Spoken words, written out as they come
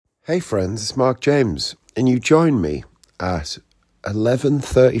Hey friends, it's Mark James, and you join me at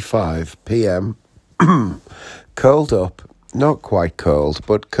 11:35 p.m. curled up, not quite curled,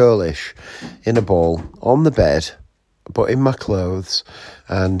 but curlish, in a ball, on the bed, but in my clothes,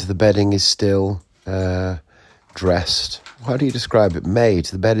 and the bedding is still dressed. How do you describe it? Made.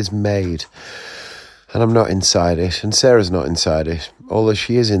 The bed is made, and I'm not inside it, and Sarah's not inside it, although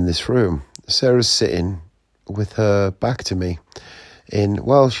she is in this room. Sarah's sitting with her back to me.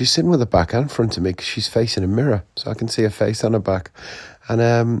 She's sitting with her back and front of me because she's facing a mirror, so I can see her face on her back.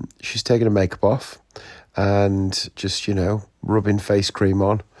 And she's taking her makeup off and just, rubbing face cream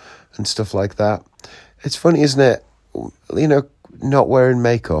on and stuff like that. It's funny, isn't it? Not wearing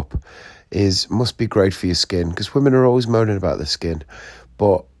makeup must be great for your skin, because women are always moaning about their skin,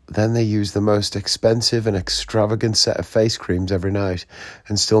 but then they use the most expensive and extravagant set of face creams every night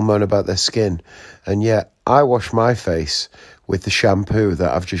and still moan about their skin. And yet I wash my face with the shampoo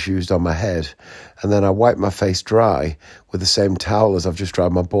that I've just used on my head, and then I wipe my face dry with the same towel as I've just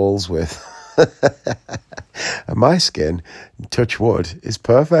dried my balls with. And my skin, touch wood, is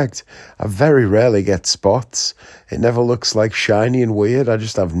perfect. I very rarely get spots. It never looks like shiny and weird. I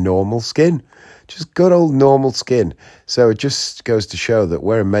just have normal skin. Just good old normal skin. So it just goes to show that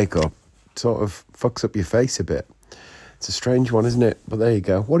wearing makeup sort of fucks up your face a bit. It's a strange one, isn't it? But there you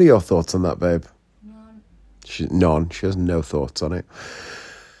go. What are your thoughts on that, babe? None. She has no thoughts on it.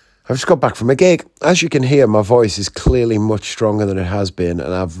 I've just got back from a gig. As you can hear, my voice is clearly much stronger than it has been,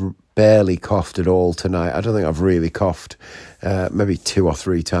 and I've barely coughed at all tonight. I don't think I've really coughed, maybe 2 or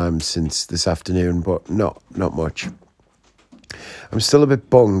 3 times since this afternoon, but not much. I'm still a bit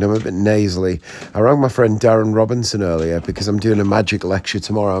bunged. I'm a bit nasally. I rang my friend Darren Robinson earlier because I'm doing a magic lecture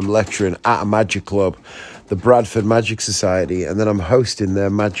tomorrow. I'm lecturing at a magic club, the Bradford Magic Society, and then I'm hosting their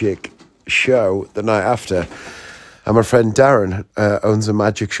magic show the night after. And my friend Darren owns a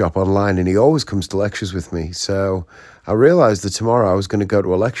magic shop online, and he always comes to lectures with me. So I realised that tomorrow I was going to go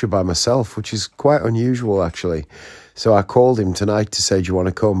to a lecture by myself, which is quite unusual, actually. So I called him tonight to say, do you want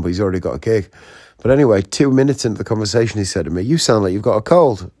to come? But he's already got a gig. But anyway, 2 minutes into the conversation, he said to me, you sound like you've got a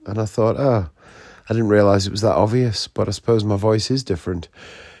cold. And I thought, I didn't realise it was that obvious, but I suppose my voice is different.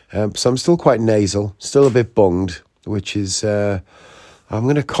 So I'm still quite nasal, still a bit bunged, which is... I'm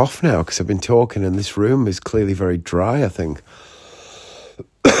going to cough now because I've been talking and this room is clearly very dry, I think.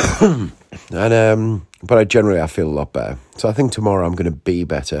 But I feel a lot better. So I think tomorrow I'm going to be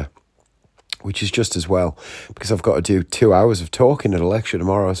better, which is just as well, because I've got to do 2 hours of talking at a lecture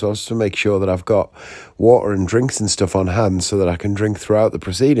tomorrow. So I have to make sure that I've got water and drinks and stuff on hand so that I can drink throughout the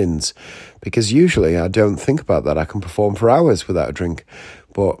proceedings, because usually I don't think about that. I can perform for hours without a drink,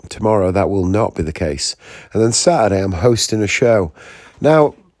 but tomorrow that will not be the case. And then Saturday I'm hosting a show.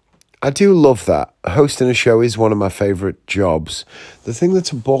 Now, I do love that. Hosting a show is one of my favourite jobs. The thing that's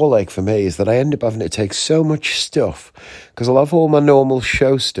a ball ache for me is that I end up having to take so much stuff, because I'll have all my normal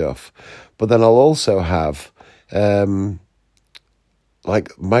show stuff, but then I'll also have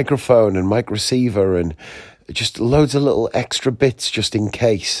like microphone and mic receiver and just loads of little extra bits just in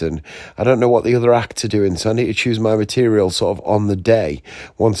case. And I don't know what the other acts are doing, so I need to choose my material sort of on the day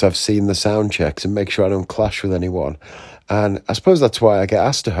once I've seen the sound checks and make sure I don't clash with anyone. And I suppose that's why I get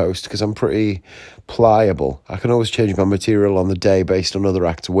asked to host, because I'm pretty pliable. I can always change my material on the day based on other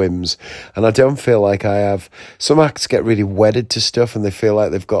acts' whims. And I don't feel like I have... Some acts get really wedded to stuff and they feel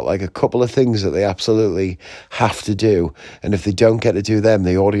like they've got like a couple of things that they absolutely have to do. And if they don't get to do them,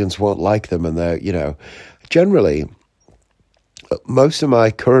 the audience won't like them. And they're, generally, most of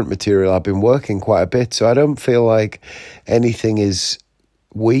my current material, I've been working quite a bit. So I don't feel like anything is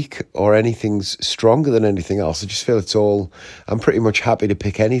weak or anything's stronger than anything else. I just feel I'm pretty much happy to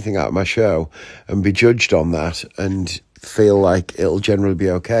pick anything out of my show and be judged on that and feel like it'll generally be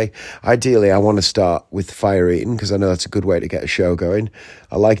okay. Ideally, I want to start with fire eating, because I know that's a good way to get a show going.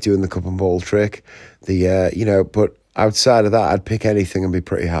 I like doing the cup and ball trick, but outside of that, I'd pick anything and be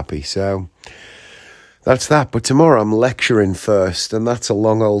pretty happy. So that's that. But tomorrow I'm lecturing first, and that's a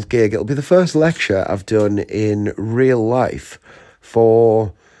long old gig. It'll be the first lecture I've done in real life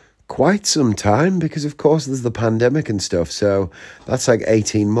for quite some time, because of course there's the pandemic and stuff, so that's like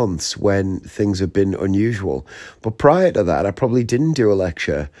 18 months when things have been unusual. But prior to that, I probably didn't do a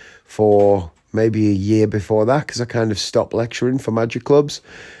lecture for maybe a year before that, because I kind of stopped lecturing for magic clubs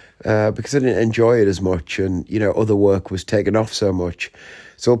because I didn't enjoy it as much, and other work was taken off so much.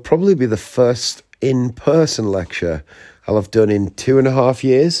 So it'll probably be the first in-person lecture I'll have done in 2.5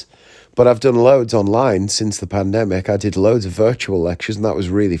 years. But I've done loads online since the pandemic. I did loads of virtual lectures, and that was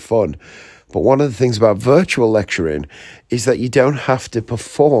really fun. But one of the things about virtual lecturing is that you don't have to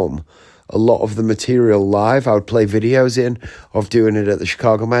perform a lot of the material live. I would play videos in of doing it at the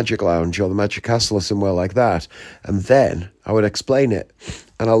Chicago Magic Lounge or the Magic Castle or somewhere like that. And then I would explain it.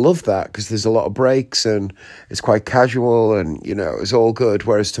 And I love that because there's a lot of breaks and it's quite casual and, you know, it's all good.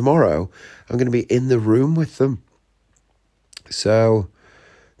 Whereas tomorrow, I'm going to be in the room with them. So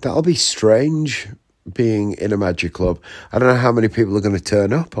that'll be strange, being in a magic club. I don't know how many people are going to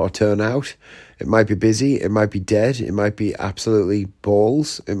turn up or turn out. It might be busy, it might be dead, it might be absolutely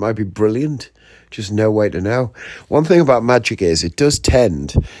balls, it might be brilliant. Just no way to know. One thing about magic is it does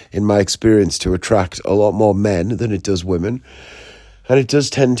tend, in my experience, to attract a lot more men than it does women. And it does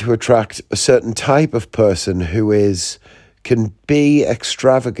tend to attract a certain type of person who can be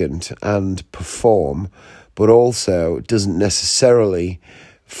extravagant and perform, but also doesn't necessarily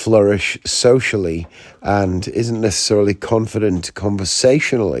flourish socially and isn't necessarily confident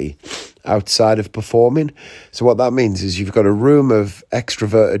conversationally outside of performing. So what that means is you've got a room of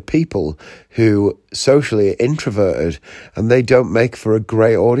extroverted people who socially are introverted and they don't make for a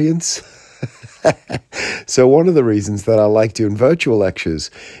great audience. So one of the reasons that I like doing virtual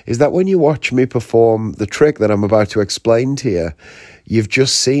lectures is that when you watch me perform the trick that I'm about to explain to you, you've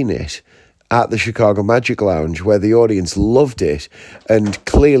just seen it at the Chicago Magic Lounge where the audience loved it, and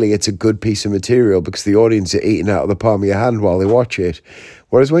clearly it's a good piece of material because the audience are eating out of the palm of your hand while they watch it.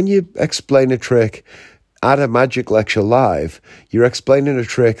 Whereas when you explain a trick at a magic lecture live, you're explaining a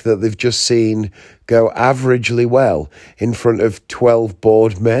trick that they've just seen go averagely well in front of 12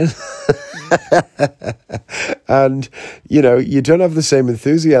 bored men. And, you know, you don't have the same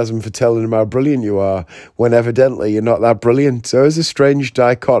enthusiasm for telling them how brilliant you are when evidently you're not that brilliant. So there's a strange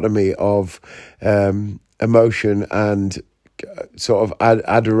dichotomy of emotion and sort of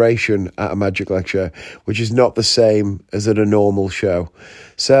adoration at a magic lecture, which is not the same as at a normal show.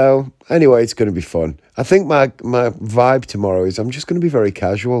 So anyway, it's going to be fun. I think my vibe tomorrow is I'm just going to be very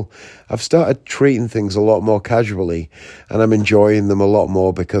casual. I've started treating things a lot more casually and I'm enjoying them a lot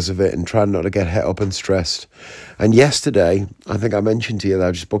more because of it and trying not to get het up and stressed. And yesterday, I think I mentioned to you that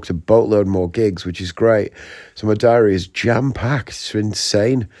I just booked a boatload more gigs, which is great. So my diary is jam-packed. It's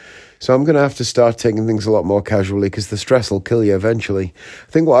insane. So I'm going to have to start taking things a lot more casually because the stress will kill you eventually.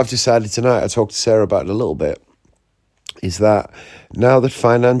 I think what I've decided tonight, I talked to Sarah about it a little bit, is that now that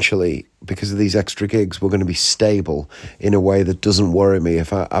financially, because of these extra gigs, we're going to be stable in a way that doesn't worry me.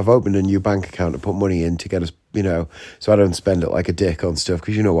 If I've opened a new bank account to put money in to get us, you know, so I don't spend it like a dick on stuff,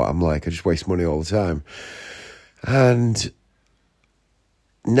 because you know what I'm like, I just waste money all the time. And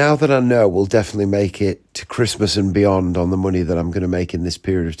now that I know we'll definitely make it to Christmas and beyond on the money that I'm going to make in this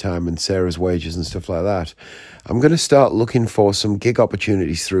period of time and Sarah's wages and stuff like that, I'm going to start looking for some gig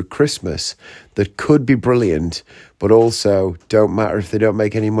opportunities through Christmas that could be brilliant, but also don't matter if they don't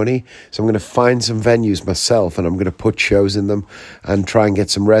make any money. So I'm going to find some venues myself and I'm going to put shows in them and try and get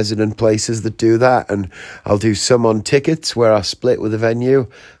some resident places that do that. And I'll do some on tickets where I split with the venue,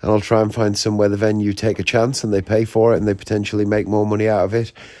 and I'll try and find some where the venue take a chance and they pay for it and they potentially make more money out of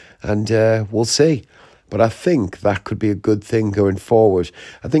it. And we'll see. But I think that could be a good thing going forward.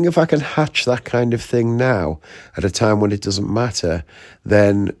 I think if I can hatch that kind of thing now at a time when it doesn't matter,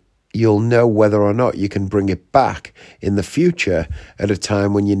 then you'll know whether or not you can bring it back in the future at a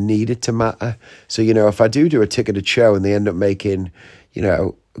time when you need it to matter. So, you know, if I do a ticketed show and they end up making, you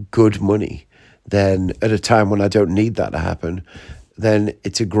know, good money, then at a time when I don't need that to happen, then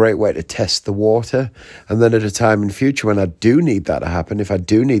it's a great way to test the water. And then at a time in future when I do need that to happen, if I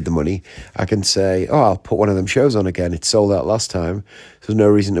do need the money, I can say, oh, I'll put one of them shows on again. It sold out last time. So there's no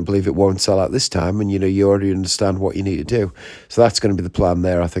reason to believe it won't sell out this time. And, you know, you already understand what you need to do. So that's going to be the plan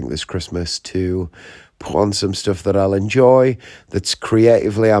there, I think, this Christmas, to put on some stuff that I'll enjoy, that's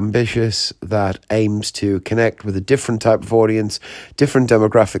creatively ambitious, that aims to connect with a different type of audience, different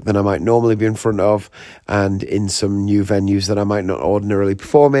demographic than I might normally be in front of, and in some new venues that I might not ordinarily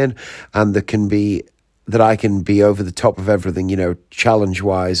perform in, and that I can be over the top of everything, you know,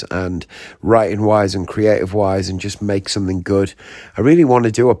 challenge-wise and writing-wise and creative-wise, and just make something good. I really want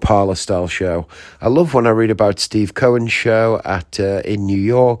to do a parlour-style show. I love when I read about Steve Cohen's show in New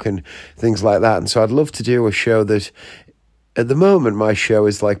York and things like that, and so I'd love to do a show that, at the moment, my show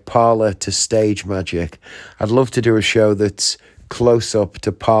is like parlour to stage magic. I'd love to do a show that's close up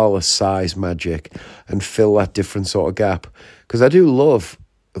to parlour size magic and fill that different sort of gap, because I do love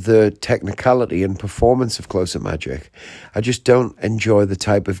the technicality and performance of close-up magic. I just don't enjoy the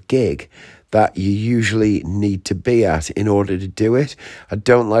type of gig that you usually need to be at in order to do it. I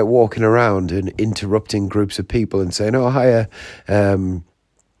don't like walking around and interrupting groups of people and saying, oh, hiya,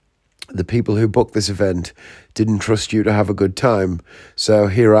 the people who booked this event didn't trust you to have a good time, so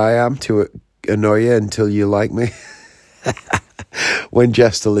here I am to annoy you until you like me. When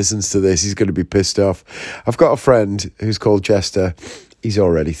Jester listens to this, he's going to be pissed off. I've got a friend who's called Jester. He's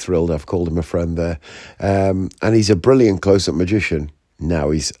already thrilled. I've called him a friend there. And he's a brilliant close-up magician.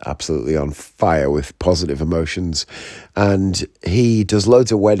 Now he's absolutely on fire with positive emotions. And he does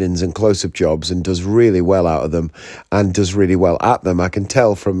loads of weddings and close-up jobs and does really well out of them and does really well at them. I can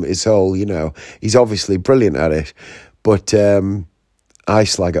tell from his whole, he's obviously brilliant at it. But I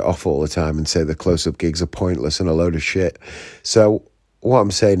slag it off all the time and say the close-up gigs are pointless and a load of shit. So what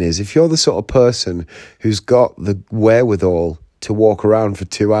I'm saying is, if you're the sort of person who's got the wherewithal to walk around for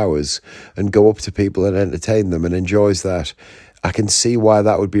 2 hours and go up to people and entertain them and enjoys that, I can see why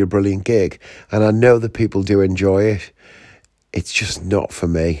that would be a brilliant gig. And I know that people do enjoy it. It's just not for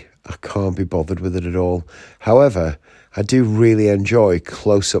me. I can't be bothered with it at all. However, I do really enjoy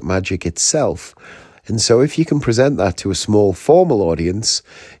close-up magic itself. And so if you can present that to a small formal audience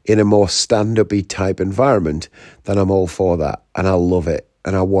in a more stand-up-y type environment, then I'm all for that. And I love it.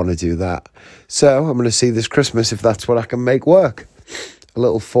 And I want to do that. So I'm going to see this Christmas if that's what I can make work. A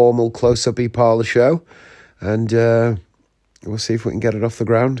little formal close-up-y parlour show. And we'll see if we can get it off the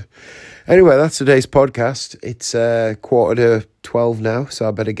ground. Anyway, that's today's podcast. It's 11:45 now, so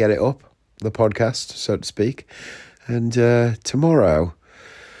I better get it up, the podcast, so to speak. And tomorrow,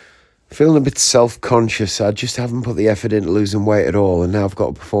 feeling a bit self-conscious. I just haven't put the effort into losing weight at all, and now I've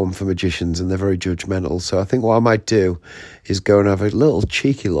got to perform for magicians, and they're very judgmental. So I think what I might do is go and have a little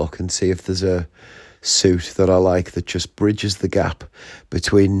cheeky look and see if there's a suit that I like that just bridges the gap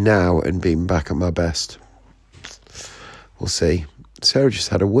between now and being back at my best. We'll see. Sarah just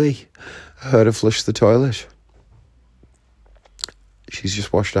had a wee. I heard her flush the toilet. She's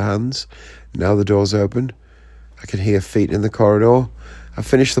just washed her hands. Now the door's open. I can hear feet in the corridor. I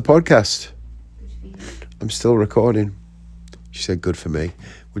finished the podcast. I'm still recording. She said, good for me.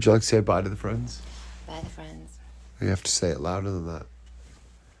 Would you like to say bye to the friends? Bye, the friends. You have to say it louder than that.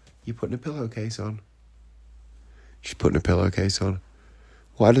 You putting a pillowcase on? She's putting a pillowcase on.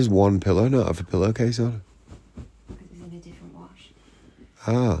 Why does one pillow not have a pillowcase on? Because it was in a different wash.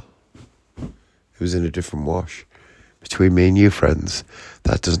 Ah. It was in a different wash. Between me and you, friends,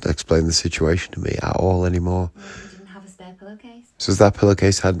 that doesn't explain the situation to me at all anymore. No, we didn't have a spare pillowcase. So that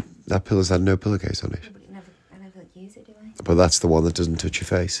pillow's had no pillowcase on it? But I never use it, do I? But that's the one that doesn't touch your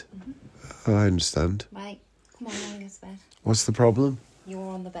face? Mm-hmm. Oh, I understand. Right, come on, now, this bed. What's the problem?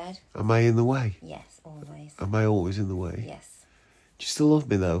 You're on the bed. Am I in the way? Yes, always. Am I always in the way? Yes. Do you still love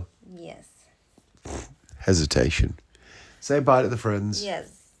me, though? Yes. Hesitation. Say bye to the friends.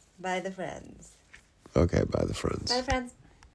 Yes. Bye, the friends. Okay, bye the friends. Bye, friends.